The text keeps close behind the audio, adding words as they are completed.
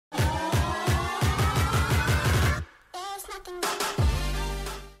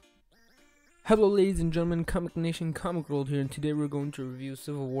Hello ladies and gentlemen, Comic Nation Comic World here, and today we're going to review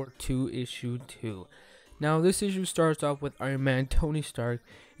Civil War II Issue 2. Now this issue starts off with Iron Man, Tony Stark,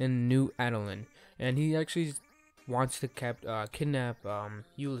 and New Attilan, and he actually wants to kidnap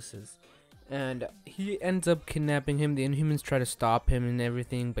Ulysses, and he ends up kidnapping him. The Inhumans try to stop him and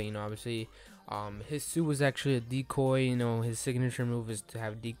everything, but obviously his suit was actually a decoy. His signature move is to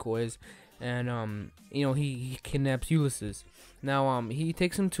have decoys, and he kidnaps Ulysses. Now he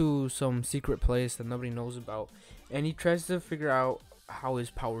takes him to some secret place that nobody knows about, and he tries to figure out how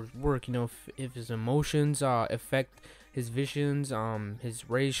his powers work. If his emotions affect his visions, his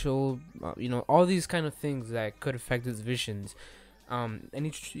racial, all these kind of things that could affect his visions. And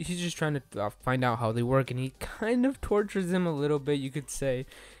he's just trying to find out how they work, and he kind of tortures him a little bit, you could say.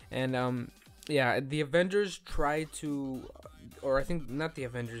 And yeah, the Avengers try to, or I think not the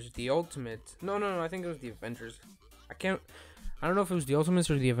Avengers, the Ultimate. No, I think it was the Avengers. I don't know if it was the Ultimates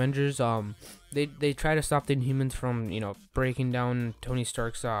or the Avengers. They try to stop the Inhumans from breaking down Tony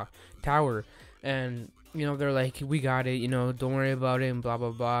Stark's tower, and they're like, we got it, don't worry about it, and blah blah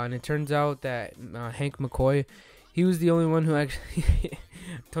blah. And it turns out that Hank McCoy, he was the only one who actually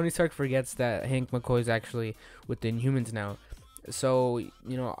Tony Stark forgets that Hank McCoy is actually with the Inhumans now. So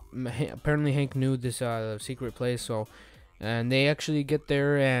apparently Hank knew this secret place. And they actually get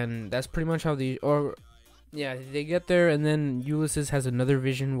there, and that's pretty much how they get there, and then Ulysses has another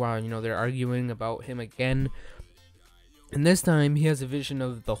vision while they're arguing about him again. And this time he has a vision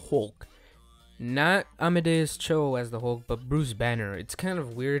of the Hulk, not Amadeus Cho as the Hulk, but Bruce Banner. It's kind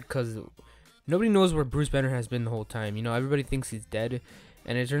of weird because nobody knows where Bruce Banner has been the whole time. Everybody thinks he's dead,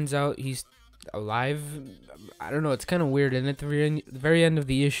 and it turns out he's alive. I don't know. It's kind of weird. And at the very end of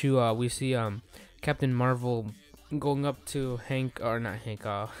the issue, we see Captain Marvel going up to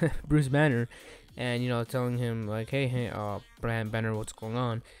Bruce Banner, and telling him like, hey, Banner, what's going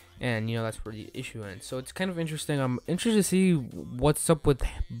on? And that's where the issue ends. So it's kind of interesting. I'm interested to see what's up with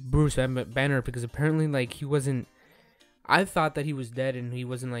Bruce Banner, because apparently he wasn't. I thought that he was dead and he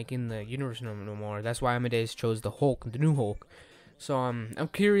wasn't in the universe no more. That's why Amadeus chose the Hulk, the new Hulk. So I'm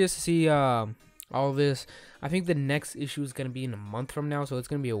curious to see all this. I think the next issue is gonna be in a month from now, so it's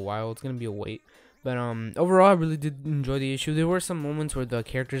gonna be a while. It's gonna be a wait. But overall, I really did enjoy the issue. There were some moments where the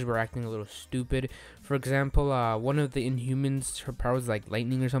characters were acting a little stupid. For example, one of the Inhumans, her power was like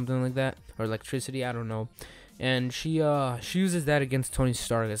lightning or something like that, or electricity, I don't know. And she uses that against Tony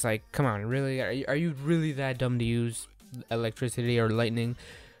Stark. It's like, come on, really? Are you really that dumb to use electricity or lightning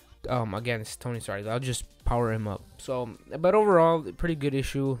against Tony Stark? I'll just power him up. So, but overall, pretty good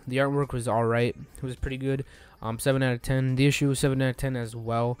issue. The artwork was alright. It was pretty good. 7 out of 10. The issue was 7 out of 10 as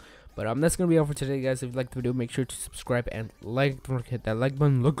well. But that's gonna be all for today, guys. If you liked the video, make sure to subscribe and like. Don't forget to hit that like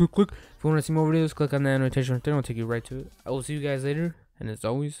button. Click. If you want to see more videos, click on that notification right there. I'll take you right to it. I will see you guys later, and as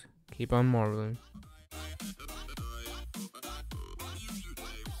always, keep on marveling.